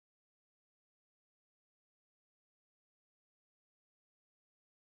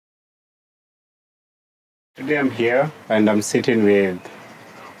Today I'm here and I'm sitting with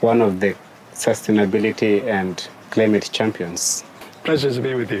one of the sustainability and climate champions. Pleasure to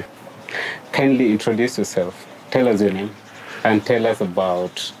be with you. Kindly introduce yourself, tell us your name, and tell us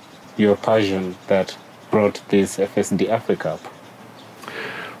about your passion that brought this FSD Africa up.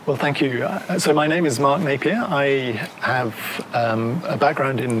 Well, thank you. So my name is Mark Napier. I have a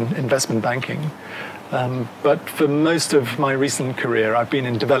background in investment banking, but for most of my recent career, I've been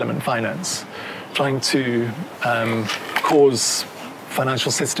in development finance, trying to cause financial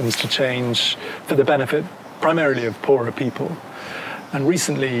systems to change for the benefit primarily of poorer people. And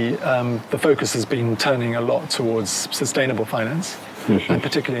recently, the focus has been turning a lot towards sustainable finance, and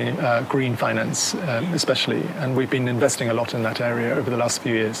particularly green finance, especially. And we've been investing a lot in that area over the last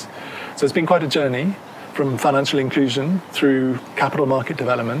few years. So it's been quite a journey from financial inclusion through capital market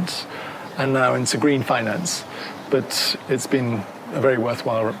development and now into green finance. But it's been a very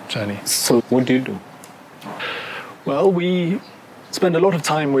worthwhile journey. So what do you do? Well, we spend a lot of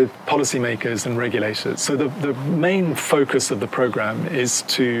time with policymakers and regulators. So the main focus of the program is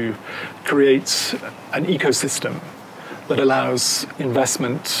to create an ecosystem that allows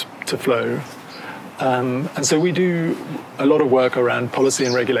investment to flow. And so we do a lot of work around policy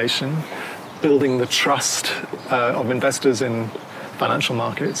and regulation, building the trust of investors in financial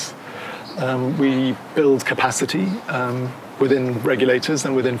markets. We build capacity within regulators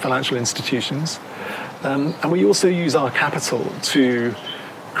and within financial institutions. And we also use our capital to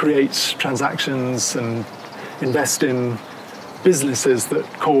create transactions and invest in businesses that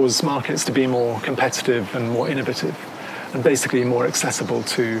cause markets to be more competitive and more innovative, and basically more accessible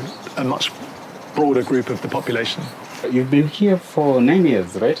to a much broader group of the population. You've been here for 9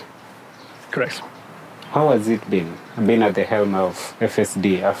 years, right? Correct. How has it been, being at the helm of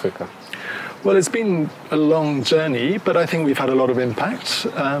FSD Africa? Well, it's been a long journey, but I think we've had a lot of impact.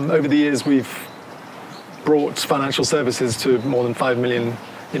 Over the years, we've brought financial services to more than 5 million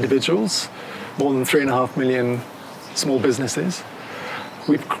individuals, more than 3.5 million small businesses.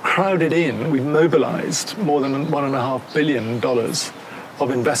 We've crowded in, we've mobilized more than $1.5 billion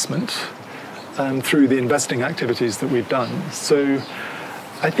of investment through the investing activities that we've done. So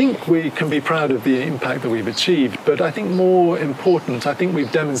I think we can be proud of the impact that we've achieved, but I think more important, I think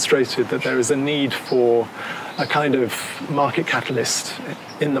we've demonstrated that there is a need for a kind of market catalyst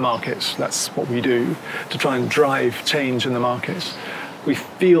in the market. That's what we do, to try and drive change in the market. We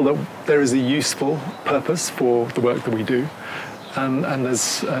feel that there is a useful purpose for the work that we do, and there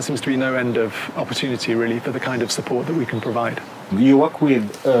seems to be no end of opportunity really for the kind of support that we can provide. You work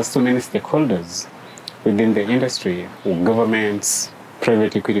with so many stakeholders within the industry, governments,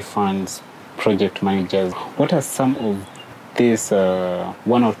 private equity funds, project managers. What are some of these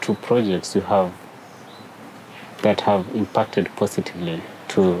one or two projects you have that have impacted positively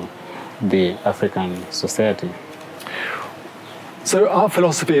to the African society? So our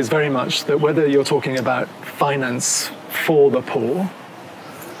philosophy is very much that whether you're talking about finance for the poor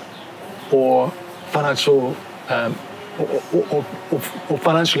or financial or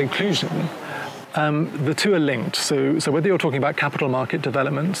financial inclusion, the two are linked. So whether you're talking about capital market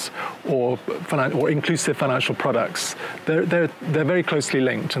developments or inclusive financial products, they're very closely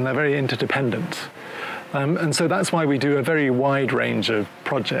linked and they're very interdependent. And so that's why we do a very wide range of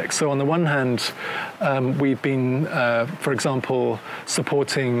projects. So on the one hand, we've been, for example,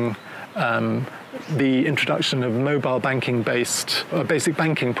 supporting the introduction of mobile banking-based basic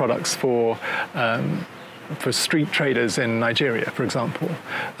banking products for street traders in Nigeria, for example.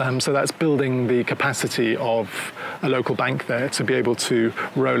 So that's building the capacity of a local bank there to be able to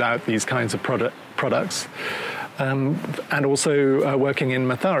roll out these kinds of products. And also working in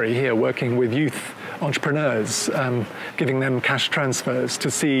Mathari here, working with youth entrepreneurs, giving them cash transfers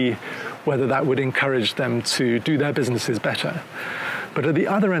to see whether that would encourage them to do their businesses better. But at the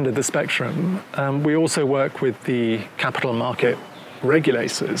other end of the spectrum, we also work with the capital market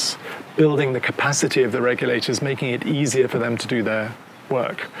regulators, building the capacity of the regulators, making it easier for them to do their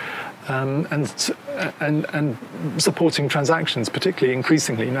work, and supporting transactions, particularly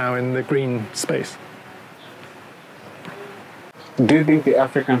increasingly now in the green space. Do you think the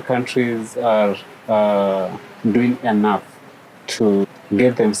African countries are doing enough to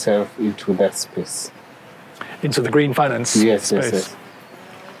get themselves into that space? Into the green finance space? Yes.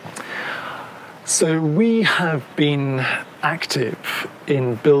 So we have been active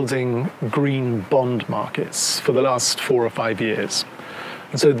in building green bond markets for the last 4 or 5 years.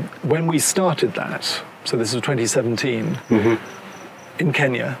 And so when we started that, so this was 2017, in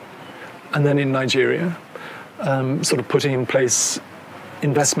Kenya and then in Nigeria, sort of putting in place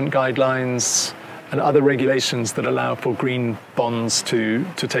investment guidelines and other regulations that allow for green bonds to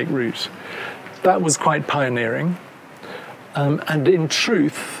take root. that was quite pioneering. And in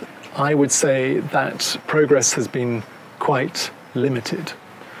truth, I would say that progress has been quite limited.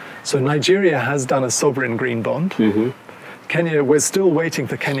 So Nigeria has done a sovereign green bond. Kenya, we're still waiting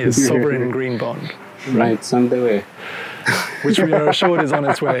for Kenya's sovereign green bond. Right, it's on the way. Which we are assured is on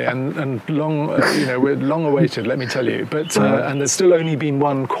its way, and long, we're long awaited, let me tell you. But and there's still only been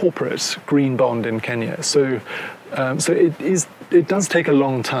one corporate green bond in Kenya, so it does take a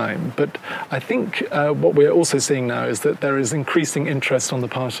long time. But I think what we're also seeing now is that there is increasing interest on the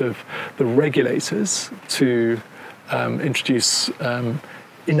part of the regulators to introduce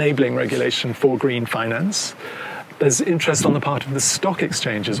enabling regulation for green finance. There's interest on the part of the stock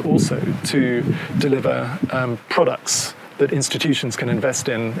exchanges also to deliver products that institutions can invest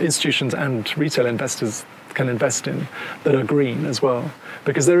in, institutions and retail investors can invest in, that are green as well.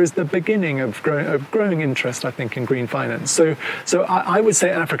 Because there is the beginning of growing interest, I think, in green finance. So I would say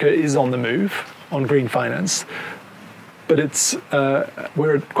Africa is on the move on green finance, but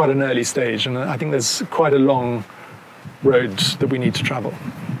we're at quite an early stage, and I think there's quite a long road that we need to travel.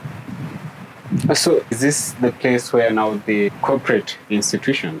 So is this the place where now the corporate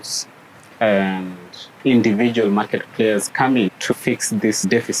institutions and individual market players come in to fix this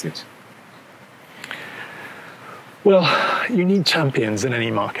deficit? Well, you need champions in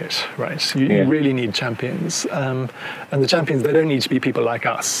any market, right? You really need champions. And the champions, they don't need to be people like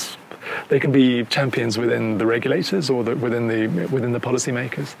us. They can be champions within the regulators or within the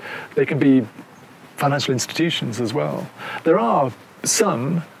policymakers. They can be financial institutions as well. There are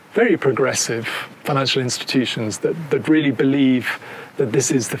some very progressive financial institutions that really believe that this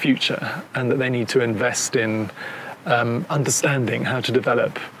is the future and that they need to invest in understanding how to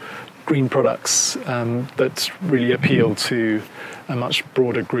develop green products that really appeal to a much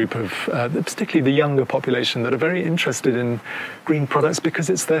broader group of, particularly the younger population, that are very interested in green products because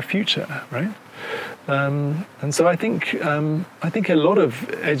it's their future, right? And so I think a lot of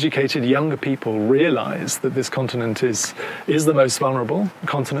educated younger people realize that this continent is the most vulnerable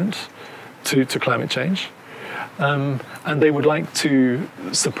continent to climate change, and they would like to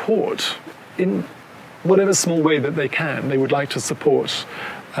support, in whatever small way that they can, they would like to support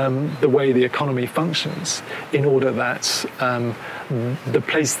the way the economy functions in order that the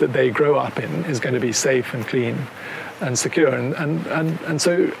place that they grow up in is going to be safe and clean and secure. And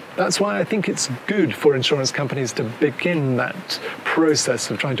so that's why I think it's good for insurance companies to begin that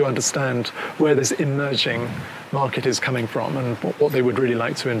process of trying to understand where this emerging market is coming from and what they would really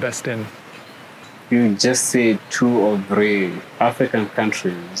like to invest in. You just say 2 or 3 African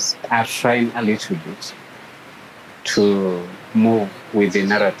countries are trying a little bit to move with the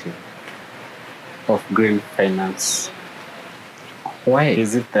narrative of green finance. Why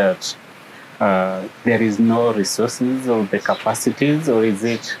is it that there is no resources or the capacities, or is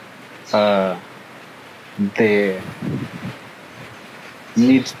it the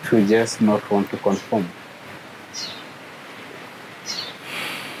need to just not want to conform?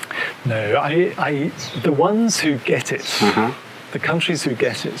 No, the ones who get it, the countries who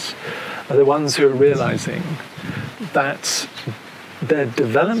get it, are the ones who are realizing that their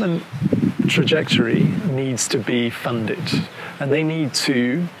development trajectory needs to be funded, and they need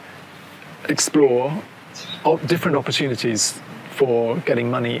to explore different opportunities for getting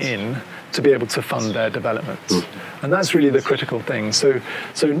money in to be able to fund their development. And that's really the critical thing. So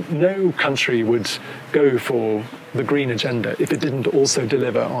no country would go for the green agenda if it didn't also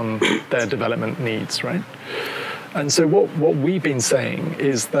deliver on their development needs, right? And so what we've been saying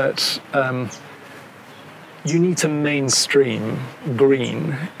is that you need to mainstream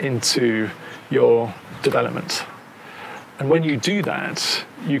green into your development. And when you do that,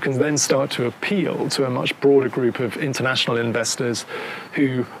 you can then start to appeal to a much broader group of international investors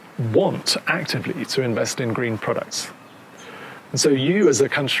who want actively to invest in green products. And so you as a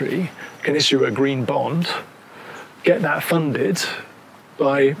country can issue a green bond, get that funded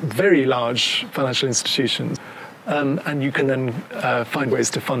by very large financial institutions, and you can then find ways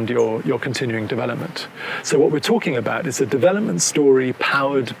to fund your continuing development. So what we're talking about is a development story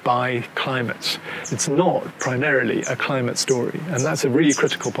powered by climate. It's not primarily a climate story, and that's a really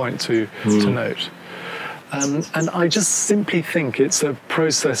critical point to note. And I just simply think it's a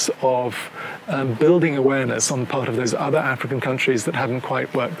process of building awareness on the part of those other African countries that haven't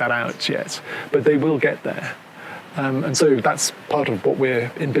quite worked that out yet, but they will get there. And so that's part of what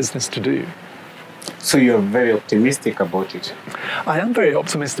we're in business to do. So you're very optimistic about it? I am very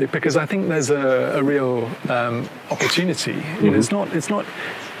optimistic because I think there's a real opportunity. You know, it's not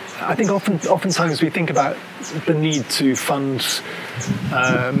I think oftentimes we think about the need to fund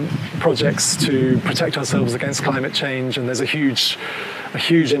projects to protect ourselves against climate change, and there's a huge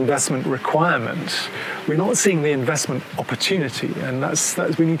investment requirement. We're not seeing the investment opportunity, and that's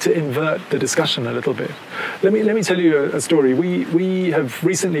we need to invert the discussion a little bit. Let me tell you a story. We have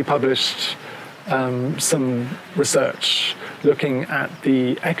recently published some research looking at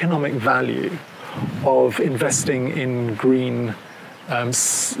the economic value of investing in green,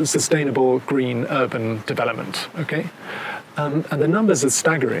 sustainable green urban development. Okay. And the numbers are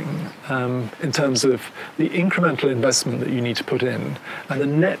staggering in terms of the incremental investment that you need to put in and the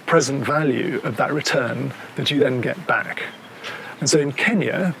net present value of that return that you then get back. And so in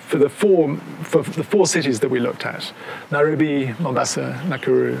Kenya, for the four cities that we looked at, Nairobi, Mombasa,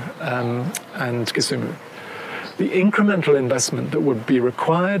 Nakuru, and Kisumu, the incremental investment that would be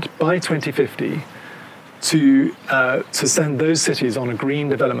required by 2050 to send those cities on a green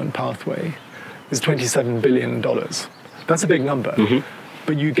development pathway is $27 billion. That's a big number,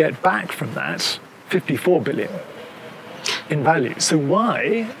 but you get back from that 54 billion in value. So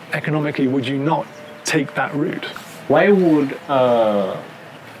why, economically, would you not take that route? Why would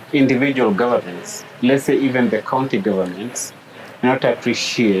individual governments, let's say even the county governments, not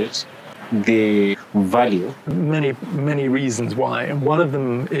appreciate the value? Many reasons why, and one of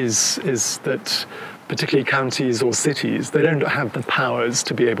them is that particularly counties or cities, they don't have the powers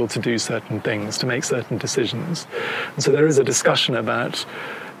to be able to do certain things, to make certain decisions. And so there is a discussion about,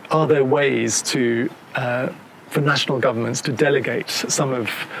 are there ways to, for national governments to delegate some of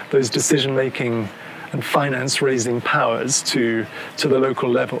those decision-making and finance-raising powers to the local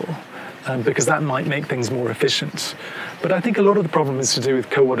level, because that might make things more efficient. But I think a lot of the problem is to do with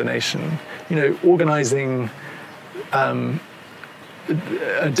coordination, organizing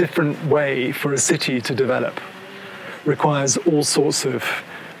a different way for a city to develop requires all sorts of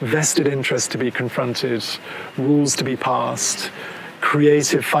vested interests to be confronted, rules to be passed,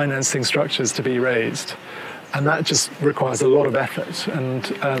 creative financing structures to be raised. And that just requires a lot of effort. And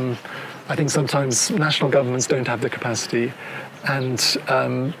I think sometimes national governments don't have the capacity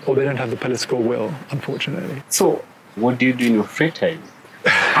or they don't have the political will, unfortunately. So what do you do in your free time?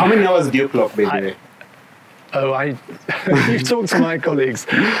 How many hours do you clock, by the way? You talk to my colleagues.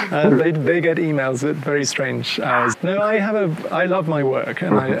 They get emails at very strange hours. No, I love my work,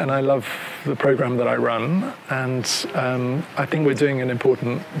 and I love the program that I run, and I think we're doing an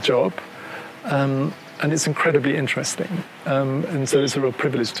important job, and it's incredibly interesting, and so it's a real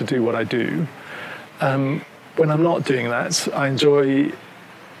privilege to do what I do. When I'm not doing that, I enjoy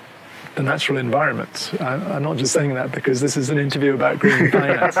the natural environment. I'm not just saying that because this is an interview about green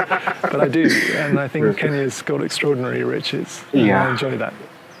finance, but I do, and I think Kenya's got extraordinary riches, and I enjoy that.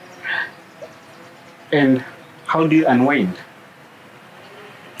 And how do you unwind?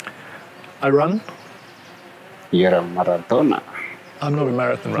 I run. You're a marathoner. I'm not a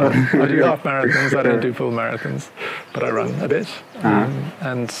marathon runner. I do half marathons, I don't do full marathons, but I run a bit.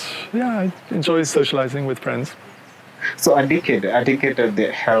 And I enjoy socializing with friends. So a decade at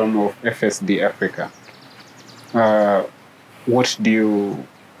the helm of FSD Africa, what do you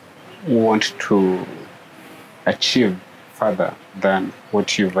want to achieve further than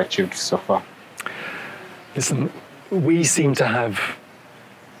what you've achieved so far? Listen, we seem to have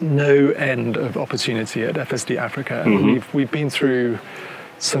no end of opportunity at FSD Africa. We've been through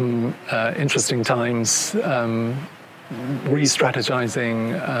some interesting times,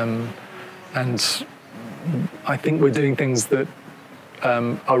 re-strategizing, and I think we're doing things that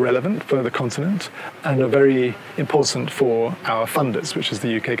are relevant for the continent and are very important for our funders, which is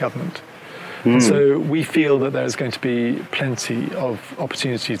the UK government. And so we feel that there's going to be plenty of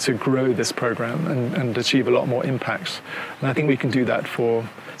opportunity to grow this program and achieve a lot more impact. And I think we can do that for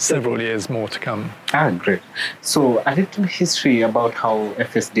several years more to come. Great. So a little history about how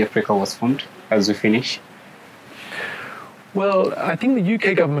FSD Africa was formed as we finish. Well, I think the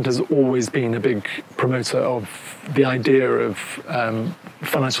UK government has always been a big promoter of the idea of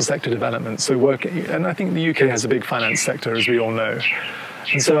financial sector development. And I think the UK has a big finance sector, as we all know.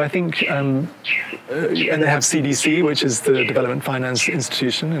 And so I think, and they have CDC, which is the Development Finance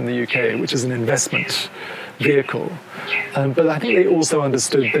Institution in the UK, which is an investment vehicle. But I think they also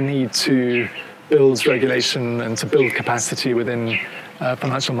understood the need to build regulation and to build capacity within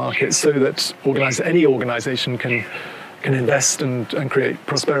financial markets so that any organization can invest and create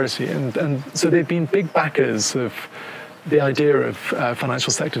prosperity. And so they've been big backers of the idea of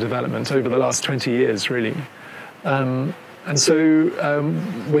financial sector development over the last 20 years, really. And so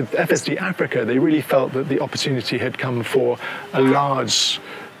with FSD Africa, they really felt that the opportunity had come for a large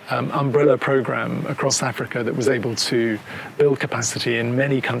umbrella program across Africa that was able to build capacity in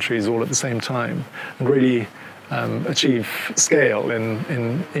many countries all at the same time and really achieve scale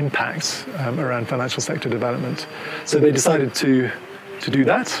in impact around financial sector development. So they decided to do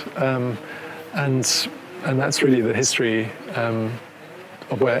that, and that's really the history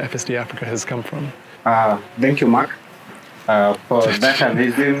of where FSD Africa has come from. Thank you, Mark, for that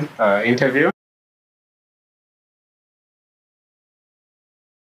amazing interview.